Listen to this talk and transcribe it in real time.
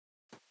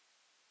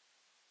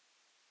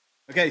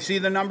Okay, see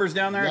the numbers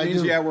down there? Yeah, It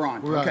means, I do. yeah, we're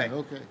on. We're okay. on,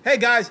 okay. Hey,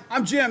 guys,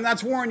 I'm Jim.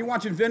 That's Warren. You're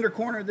watching Vendor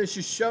Corner. This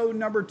is show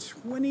number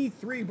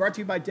 23, brought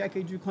to you by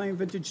Decades Reclaimed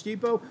Vintage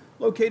Depot,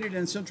 located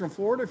in Central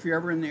Florida. If you're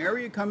ever in the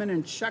area, come in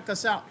and check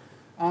us out.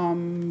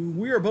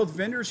 We are both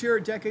vendors here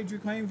at Decades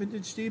Reclaimed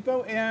Vintage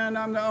Depot, and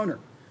I'm the owner.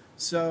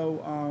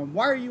 So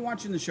why are you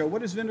watching the show?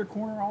 What is Vendor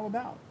Corner all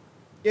about?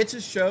 It's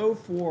a show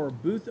for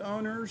booth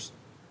owners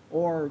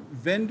or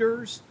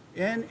vendors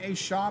in a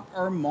shop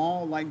or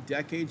mall like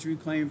Decades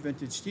Reclaimed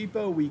Vintage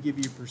Depot. We give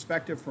you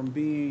perspective from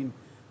being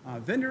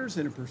vendors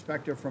and a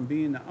perspective from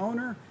being the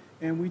owner,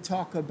 and we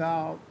talk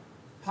about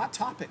hot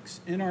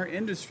topics in our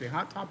industry.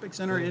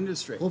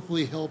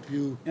 Hopefully help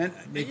you. And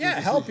make yeah,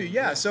 your help you. decision.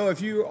 Yeah. So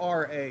if you're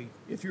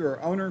an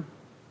owner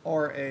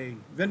or a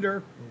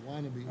vendor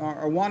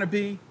or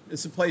wannabe,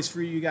 it's a place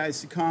for you guys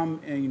to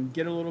come and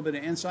get a little bit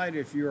of insight.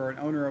 If you're an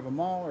owner of a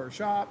mall or a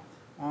shop,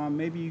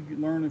 maybe you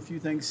can learn a few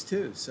things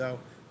too. So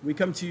we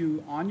come to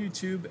you on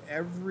YouTube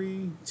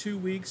every 2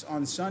 weeks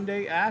on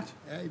Sunday at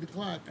 8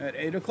 o'clock. At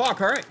 8 o'clock.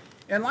 All right.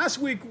 And last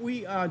week we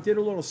did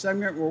a little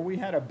segment where we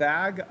had a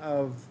bag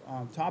of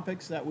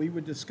topics that we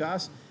would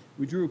discuss.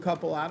 We drew a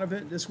couple out of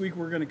it. This week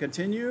we're going to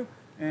continue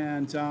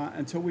and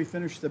until we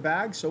finish the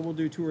bag. So we'll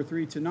do 2 or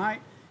 3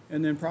 tonight,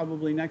 and then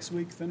probably next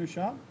week finish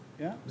up.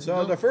 Yeah.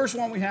 So the first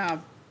one we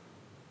have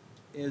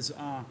is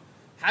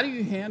how do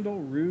you handle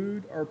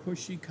rude or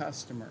pushy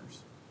customers?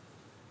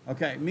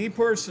 Okay, me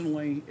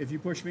personally, if you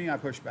push me, I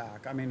push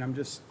back. I mean, I'm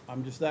just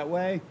that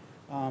way.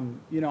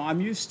 You know, I'm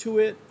used to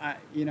it.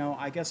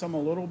 I guess I'm a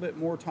little bit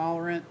more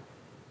tolerant.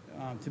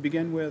 To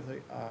begin with,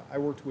 I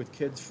worked with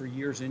kids for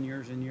years and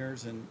years and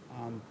years, and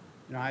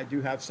you know, I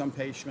do have some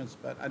patience,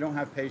 but I don't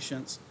have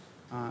patience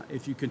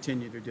if you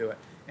continue to do it.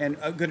 And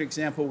a good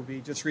example would be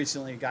just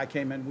recently, a guy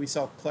came in. We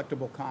sell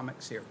collectible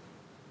comics here,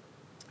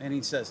 and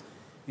he says,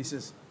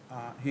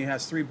 he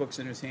has 3 books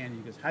in his hand.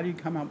 He goes, "How do you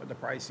come up with the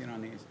pricing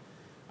on these?"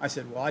 I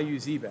said, "Well, I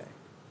use eBay.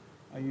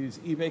 I use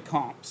eBay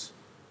comps,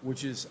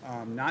 which is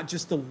not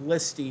just the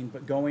listing,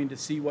 but going to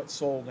see what's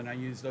sold, and I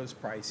use those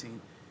pricing."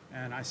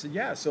 And I said,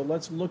 "Yeah, so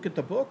let's look at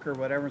the book or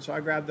whatever." And so I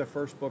grabbed the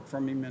first book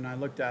from him, and I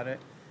looked at it,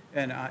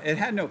 and it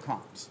had no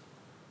comps.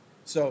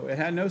 So it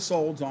had no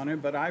solds on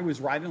it, but I was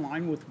right in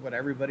line with what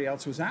everybody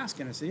else was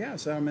asking. I said, "Yeah,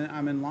 so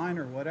I'm in line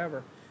or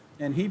whatever."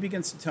 And he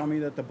begins to tell me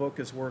that the book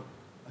is worth,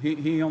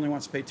 he only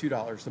wants to pay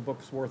 $2. The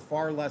book's worth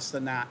far less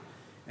than that.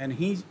 And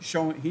he's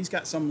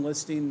got some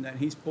listing that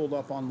he's pulled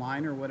up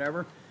online or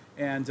whatever.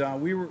 And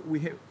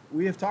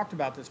we have talked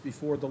about this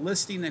before. The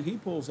listing that he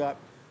pulls up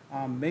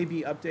may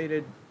be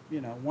updated, you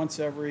know, once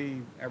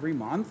every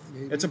month.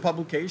 Maybe. It's a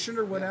publication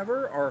or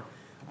whatever. Yeah. Or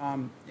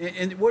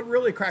and what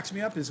really cracks me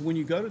up is when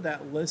you go to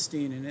that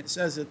listing and it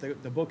says that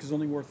the book is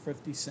only worth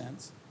 50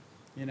 cents.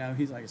 You know,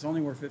 he's like, "It's only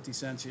worth 50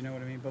 cents. You know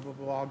what I mean? Blah blah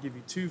blah. I'll give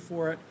you 2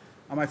 for it."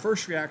 My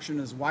first reaction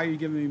is, "Why are you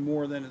giving me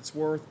more than it's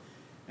worth?"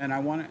 And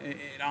I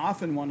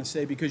often want to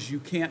say, because you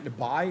can't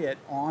buy it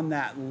on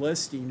that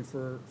listing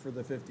for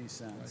the 50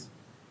 cents.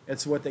 Right.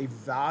 It's what they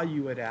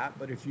value it at.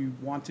 But if you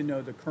want to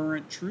know the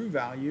current true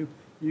value,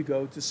 you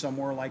go to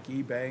somewhere like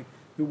eBay,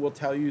 who will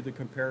tell you the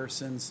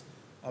comparisons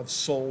of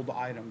sold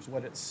items,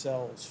 what it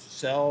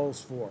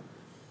sells for.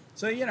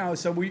 So, you know,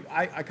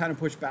 I kind of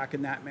push back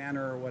in that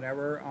manner or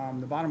whatever.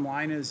 The bottom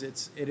line is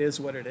it is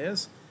what it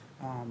is.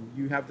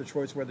 You have the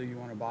choice whether you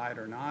want to buy it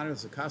or not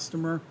as a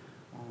customer.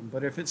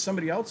 But if it's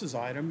somebody else's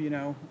item, you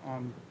know,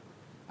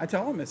 I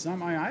tell them it's not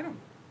my item.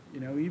 You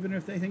know, even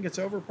if they think it's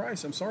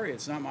overpriced, I'm sorry,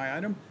 it's not my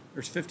item.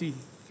 There's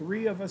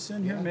 53 of us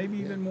in here, maybe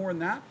even more than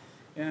that.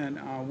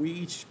 And we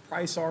each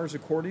price ours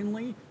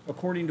accordingly,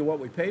 according to what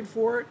we paid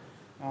for it,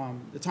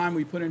 the time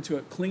we put into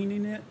it,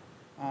 cleaning it,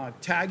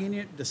 tagging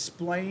it,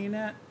 displaying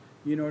it,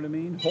 you know what I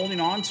mean, holding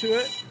on to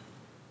it.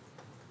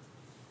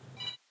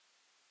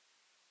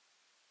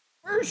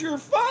 Where's your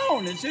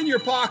phone? It's in your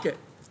pocket.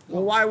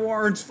 Well, why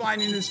Warren's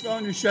finding his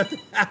phone to shut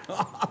that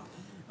off?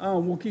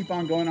 We'll keep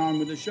on going on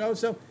with the show.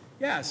 So,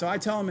 yeah, so I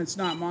tell him it's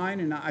not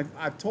mine. And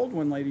I've told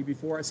one lady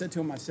before, I said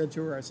to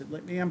her, I said,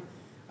 "Ma'am,"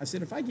 I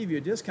said, "if I give you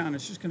a discount,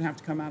 it's just going to have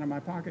to come out of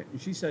my pocket."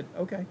 And she said,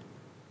 "Okay."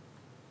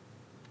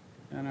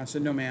 And I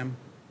said, "No, ma'am,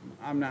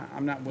 I'm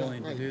not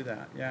willing to do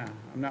that. Yeah,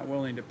 I'm not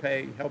willing to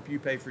help you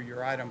pay for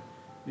your item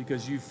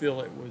because you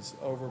feel it was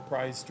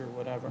overpriced or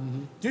whatever."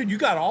 Mm-hmm. Dude, you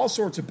got all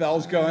sorts of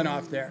bells going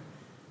off there.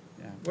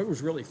 Yeah. What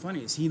was really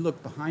funny is he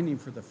looked behind him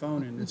for the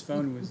phone, and his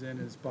phone was in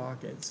his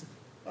pockets.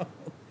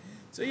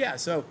 So yeah,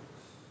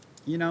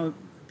 you know,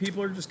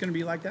 people are just going to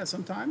be like that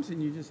sometimes,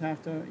 and you just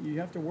have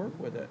to work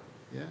with it.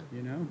 Yeah.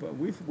 You know, but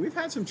we've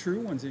had some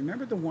true ones. And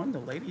remember the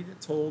lady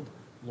that told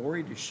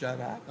Lori to shut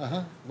up?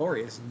 Uh-huh.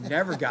 Lori has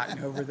never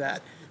gotten over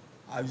that.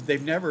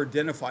 They've never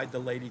identified the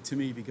lady to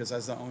me because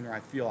as the owner, I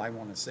feel I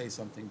want to say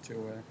something to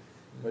her.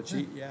 But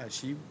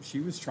she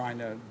was trying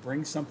to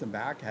bring something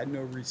back, had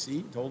no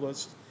receipt, told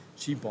us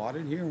she bought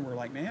it here, and we're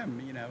like,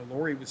 "Ma'am, you know,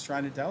 Lori was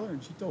trying to tell her,"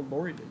 and she told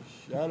Lori to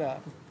shut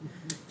up.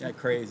 Yeah,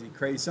 crazy.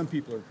 Some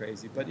people are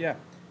crazy, but yeah,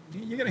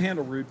 you're gonna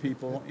handle rude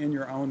people in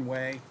your own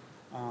way,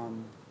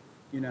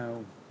 you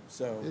know.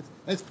 So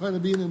it's part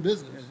of being in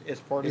business. It's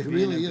part of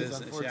being in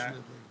business.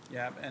 Unfortunately.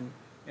 Yeah,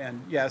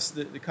 and yes,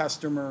 the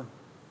customer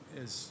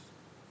is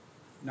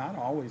not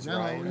always Not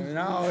right. always.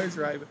 Not always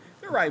right, but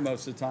they're right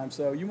most of the time.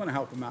 So you want to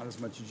help them out as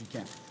much as you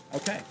can.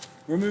 Okay,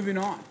 we're moving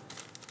on.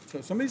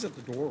 So somebody's at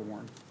the door,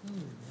 Warren.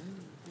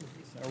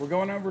 So we're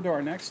going over to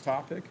our next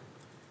topic,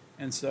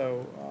 and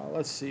so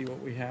let's see what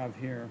we have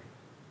here.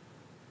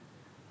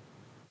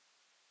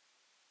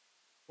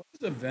 What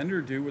does a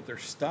vendor do with their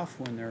stuff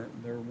when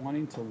they're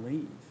wanting to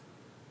leave?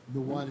 The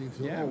wanting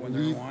to Yeah, when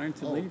leave. they're wanting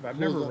to Oh, leave. I've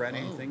close never up. read Oh.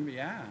 anything, but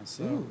yeah.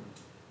 So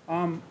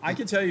Ooh. I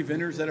can tell you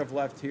vendors that have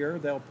left here,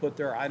 they'll put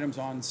their items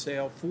on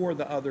sale for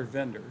the other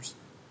vendors.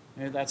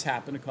 And that's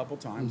happened a couple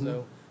times.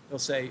 They'll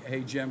say,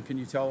 hey, Jim, can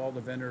you tell all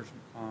the vendors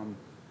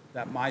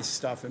that my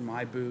stuff in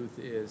my booth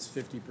is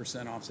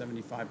 50% off,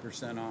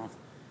 75% off?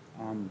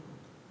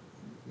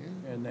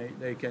 Yeah. And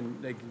they can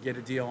get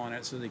a deal on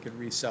it so they could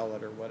resell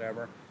it or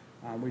whatever.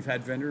 We've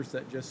had vendors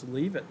that just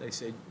leave it. They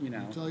say,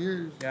 It's all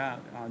yours. yeah,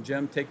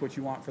 Jim, take what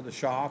you want for the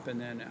shop, and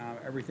then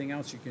everything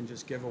else you can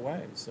just give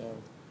away. So,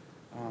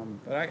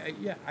 but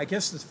I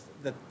guess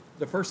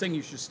the first thing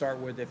you should start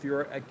with, if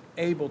you're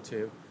able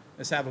to,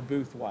 is have a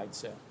booth-wide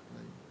sale.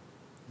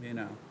 Right. You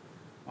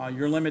know,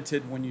 you're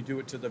limited when you do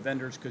it to the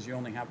vendors because you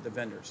only have the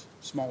vendors,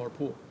 smaller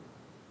pool.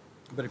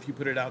 But if you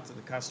put it out to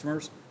the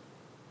customers,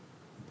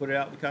 put it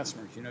out to the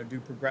customers. You know,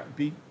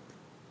 be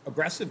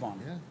aggressive on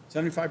it.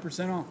 Yeah.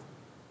 75% off.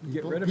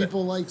 Get rid of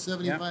People like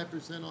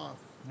 75% off.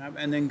 it.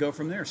 And then go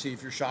from there. See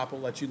if your shop will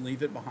let you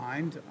leave it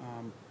behind,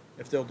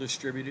 if they'll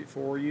distribute it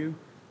for you.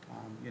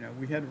 You know,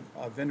 we had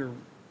a vendor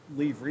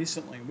leave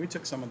recently, and we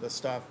took some of the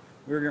stuff.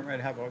 We were getting ready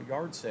to have a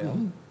yard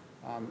sale.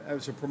 It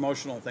was a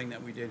promotional thing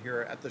that we did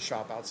here at the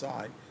shop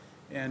outside.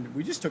 And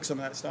we just took some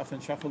of that stuff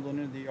and shuffled it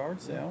into the yard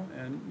sale,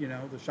 and, you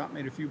know, the shop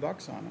made a few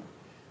bucks on it.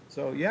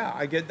 So,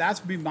 yeah, that's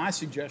be my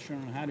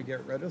suggestion on how to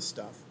get rid of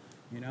stuff.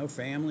 You know,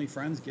 family,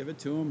 friends, give it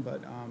to them,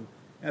 but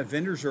yeah,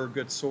 vendors are a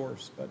good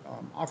source, but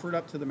offer it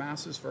up to the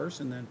masses first,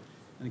 and then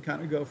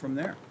kind of go from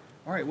there.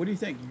 All right, what do you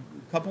think?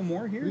 A couple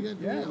more here? We got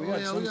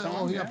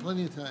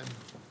plenty of time.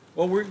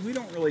 Well, we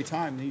don't really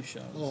time these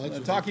shows. Oh, that's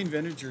right. Talking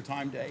Vintage, you're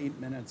timed to 8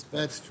 minutes. But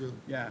That's true.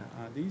 yeah,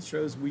 these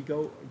shows we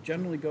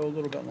generally go a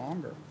little bit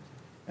longer,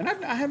 and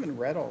I haven't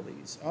read all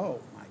these. Oh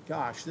my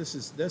gosh,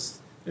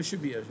 this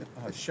should be a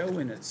show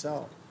in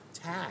itself.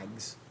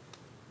 Tags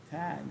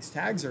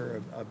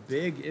are a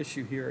big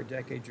issue here at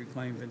Decades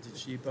Reclaimed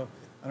Vintage Depot.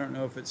 I don't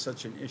know if it's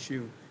such an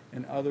issue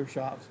in other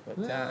shops, but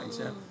tags.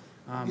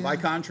 Yeah. By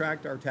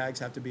contract, our tags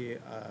have to be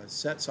a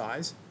set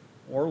size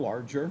or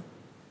larger.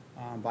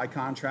 By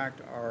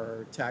contract,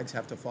 our tags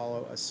have to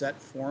follow a set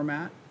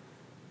format,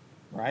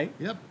 right?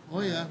 Yep.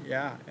 Oh, yeah.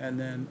 Yeah, and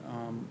then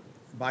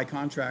by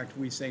contract,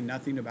 we say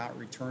nothing about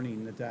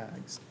returning the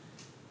tags.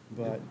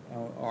 But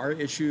our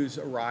issues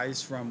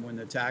arise from when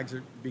the tags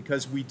are,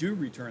 because we do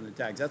return the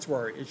tags. That's where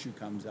our issue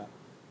comes up.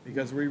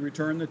 Because we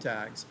return the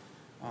tags,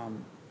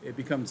 it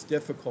becomes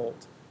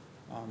difficult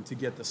to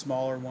get the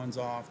smaller ones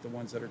off, the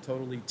ones that are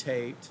totally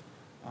taped,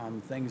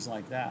 things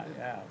like that.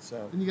 Yeah,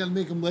 so. And you got to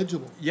make them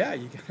legible. Yeah,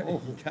 you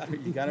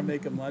got to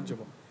make them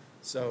legible.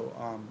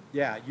 So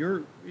yeah,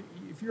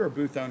 if you're a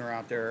booth owner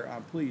out there,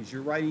 please,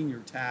 you're writing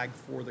your tag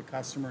for the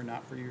customer,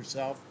 not for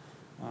yourself.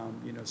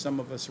 You know, some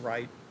of us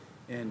write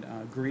in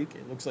Greek.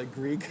 It looks like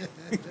Greek,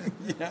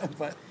 you know,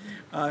 but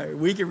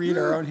we can read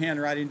our own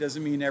handwriting.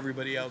 Doesn't mean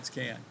everybody else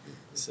can.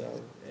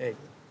 So hey,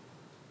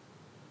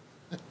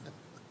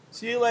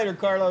 see you later,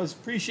 Carlos.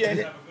 Appreciate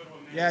it. Have a good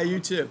one, man. Yeah, you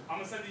too. I'm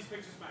gonna send these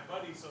pictures to my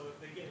buddies, so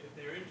if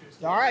they're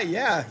interested. All right,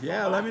 yeah,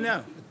 let me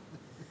know.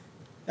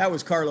 That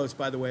was Carlos,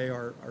 by the way,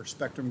 our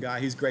Spectrum guy.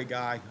 He's a great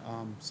guy.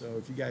 So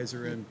if you guys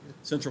are in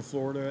Central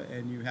Florida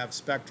and you have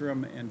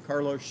Spectrum and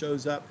Carlos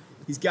shows up,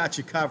 he's got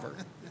you covered.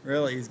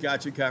 Really, he's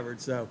got you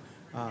covered. So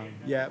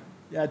yeah,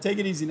 take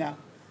it easy now.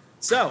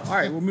 So, all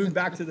right, we'll move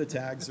back to the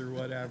tags or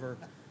whatever.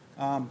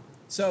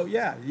 So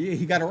yeah,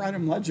 you got to write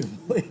them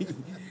legibly.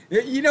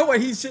 You know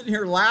what? He's sitting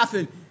here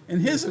laughing,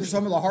 and his are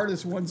some of the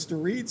hardest ones to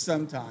read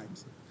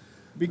sometimes,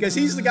 because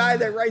he's the guy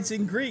that writes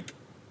in Greek.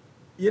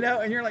 You know,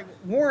 and you're like,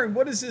 Warren,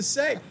 what does this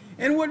say?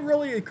 And what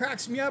really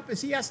cracks me up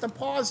is he has to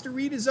pause to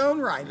read his own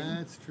writing.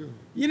 That's true.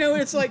 You know,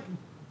 it's like,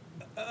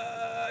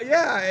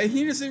 yeah,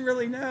 he doesn't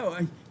really know.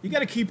 You got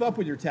to keep up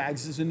with your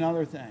tags is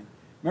another thing.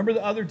 Remember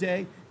the other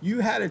day, you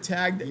had a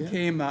tag that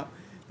came up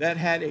that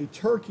had a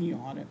turkey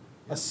on it,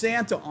 a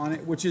Santa on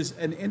it, which is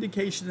an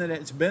indication that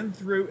it's been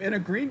through, in a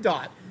green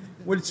dot,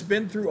 when it's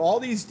been through all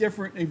these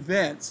different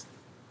events.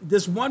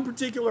 This one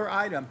particular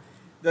item,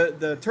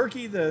 the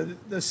turkey,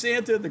 the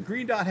Santa, the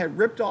green dot had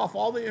ripped off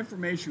all the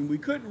information. We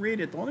couldn't read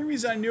it. The only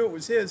reason I knew it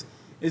was his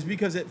is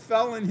because it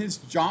fell in his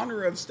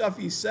genre of stuff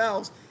he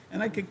sells,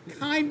 and I could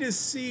kind of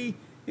see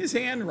his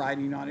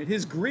handwriting on it,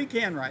 his Greek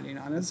handwriting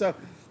on it. So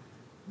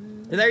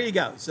there you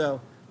go.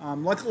 So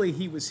luckily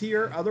he was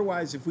here.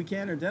 Otherwise, if we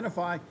can't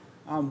identify,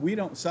 we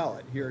don't sell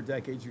it here at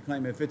Decades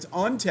Reclaim. If it's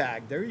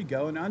untagged, there you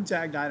go, an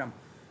untagged item.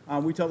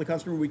 We tell the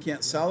customer we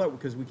can't sell it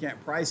because we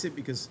can't price it,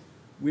 because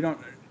we don't,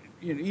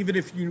 you know, even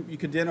if you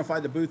could identify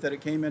the booth that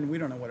it came in, we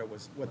don't know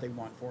what they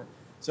want for it.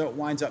 so it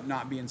winds up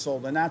not being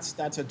sold, and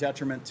that's a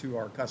detriment to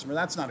our customer.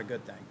 That's not a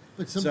good thing.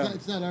 But So- sometimes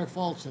it's not our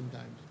fault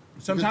sometimes.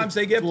 Sometimes Because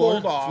they get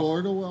pulled off.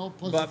 Florida, well,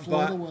 plus the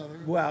Florida weather.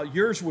 well,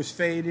 yours was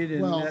faded,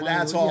 and Well,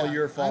 that's mine- all yeah,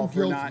 your fault I'm for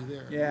guilty not.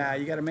 there. Yeah,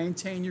 you got to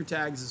maintain your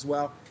tags as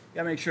well. You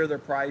got to make sure they're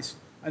priced.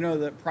 I know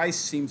that price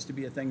seems to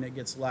be a thing that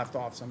gets left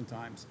off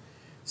sometimes.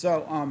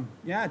 So,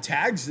 yeah,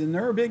 tags, and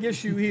they're a big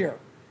issue here.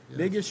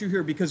 Big issue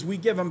here because we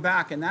give them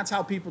back, and that's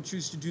how people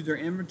choose to do their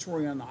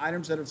inventory on the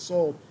items that have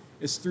sold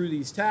is through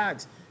these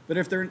tags. But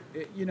if they're,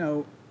 you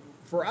know,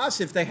 for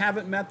us, if they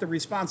haven't met the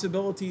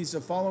responsibilities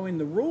of following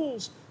the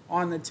rules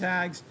on the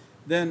tags,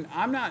 then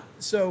I'm not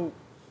so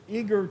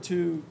eager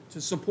to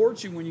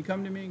support you when you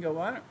come to me and go,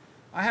 well,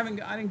 I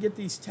didn't get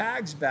these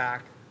tags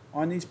back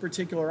on these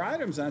particular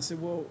items. And I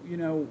said, well, you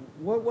know,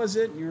 what was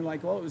it? And you're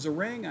like, well, it was a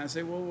ring. I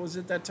said, well, was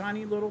it that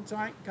tiny little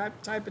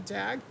type of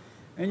tag?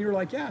 And you're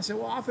like, yeah. I said,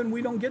 well, often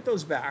we don't get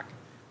those back.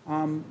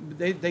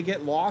 They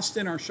get lost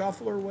in our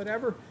shuffle or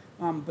whatever.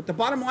 But the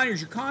bottom line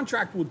is your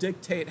contract will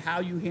dictate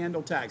how you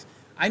handle tags.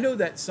 I know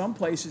that some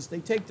places they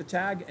take the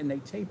tag and they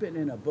tape it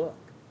in a book.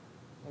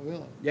 Oh,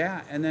 really?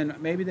 Yeah, and then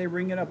maybe they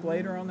ring it up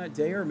later on that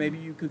day, or maybe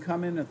you could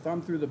come in and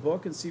thumb through the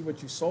book and see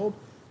what you sold.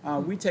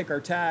 We take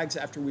our tags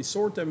after we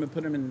sort them and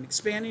put them in an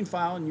expanding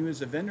file, and you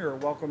as a vendor are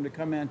welcome to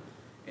come in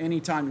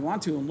anytime you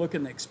want to and look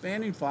in the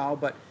expanding file.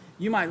 But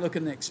you might look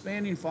in the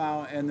expanding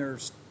file and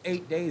there's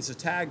 8 days of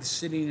tags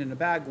sitting in a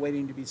bag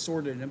waiting to be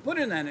sorted and put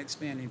in that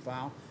expanding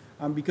file,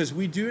 because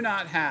we do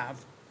not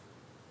have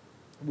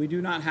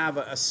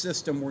a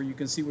system where you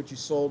can see what you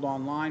sold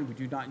online. We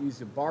do not use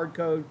the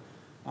barcode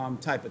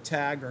type of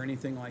tag or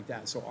anything like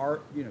that. So our,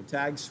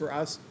 tags for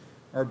us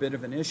are a bit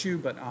of an issue,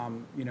 but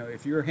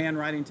if you're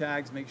handwriting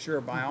tags, make sure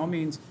by all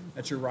means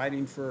that you're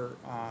writing for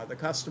the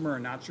customer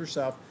and not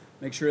yourself.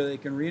 Make sure they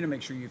can read them.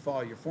 Make sure you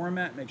follow your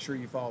format. Make sure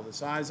you follow the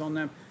size on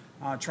them.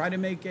 Try to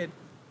make it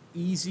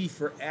easy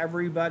for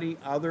everybody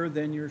other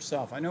than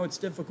yourself. I know it's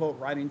difficult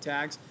writing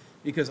tags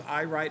because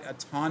I write a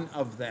ton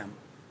of them,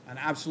 an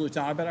absolute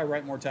ton. I bet I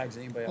write more tags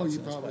than anybody else. Oh, you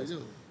in this probably place.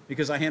 do.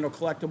 Because I handle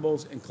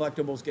collectibles, and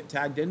collectibles get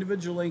tagged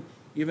individually.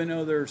 Even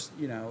though there's,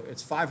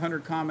 it's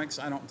 500 comics,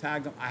 I don't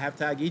tag them. I have to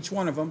tag each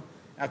one of them.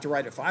 I have to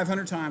write it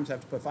 500 times. I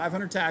have to put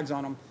 500 tags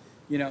on them,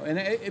 and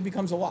it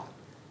becomes a lot.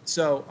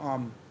 So,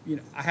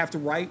 I have to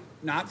write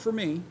not for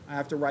me. I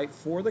have to write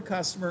for the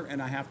customer,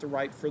 and I have to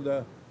write for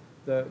the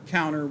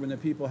counter when the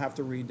people have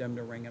to read them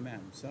to ring them in.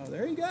 So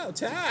there you go, And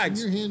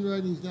tags. your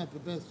handwriting's not the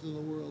best in the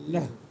world No,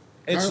 either.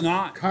 it's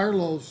not.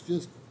 Carlos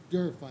just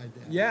verified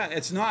that. Yeah,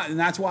 it's not, and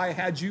that's why I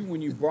had you,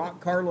 when you brought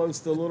Carlos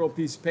the little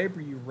piece of paper,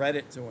 you read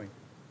it to him.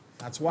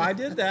 That's why I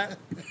did that,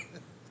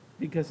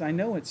 because I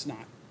know it's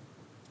not.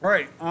 All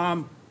right,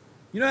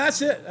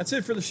 that's it. That's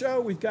it for the show.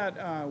 We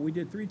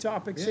did 3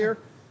 topics here.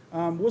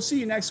 We'll see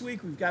you next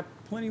week. We've got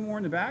plenty more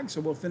in the bag,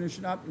 so we'll finish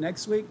it up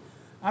next week.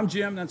 I'm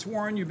Jim. That's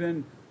Warren. You've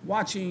been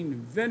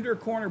watching Vendor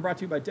Corner, brought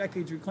to you by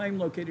Decades Reclaimed,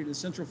 located in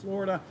Central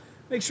Florida.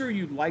 Make sure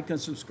you like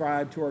and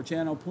subscribe to our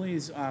channel,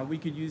 please. We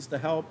could use the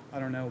help. I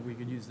don't know. We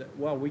could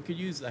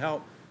use the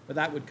help, but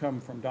that would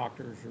come from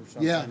doctors or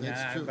something. Yeah,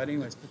 that's true. But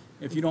anyways,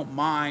 if you don't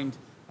mind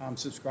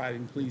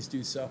subscribing, please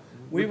do so.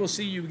 We will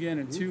see you again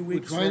in 2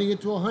 weeks. We're trying to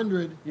get to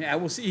 100. Yeah,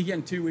 we'll see you again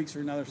in 2 weeks for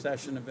another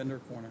session of Vendor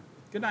Corner.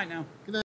 Good night now. Good night.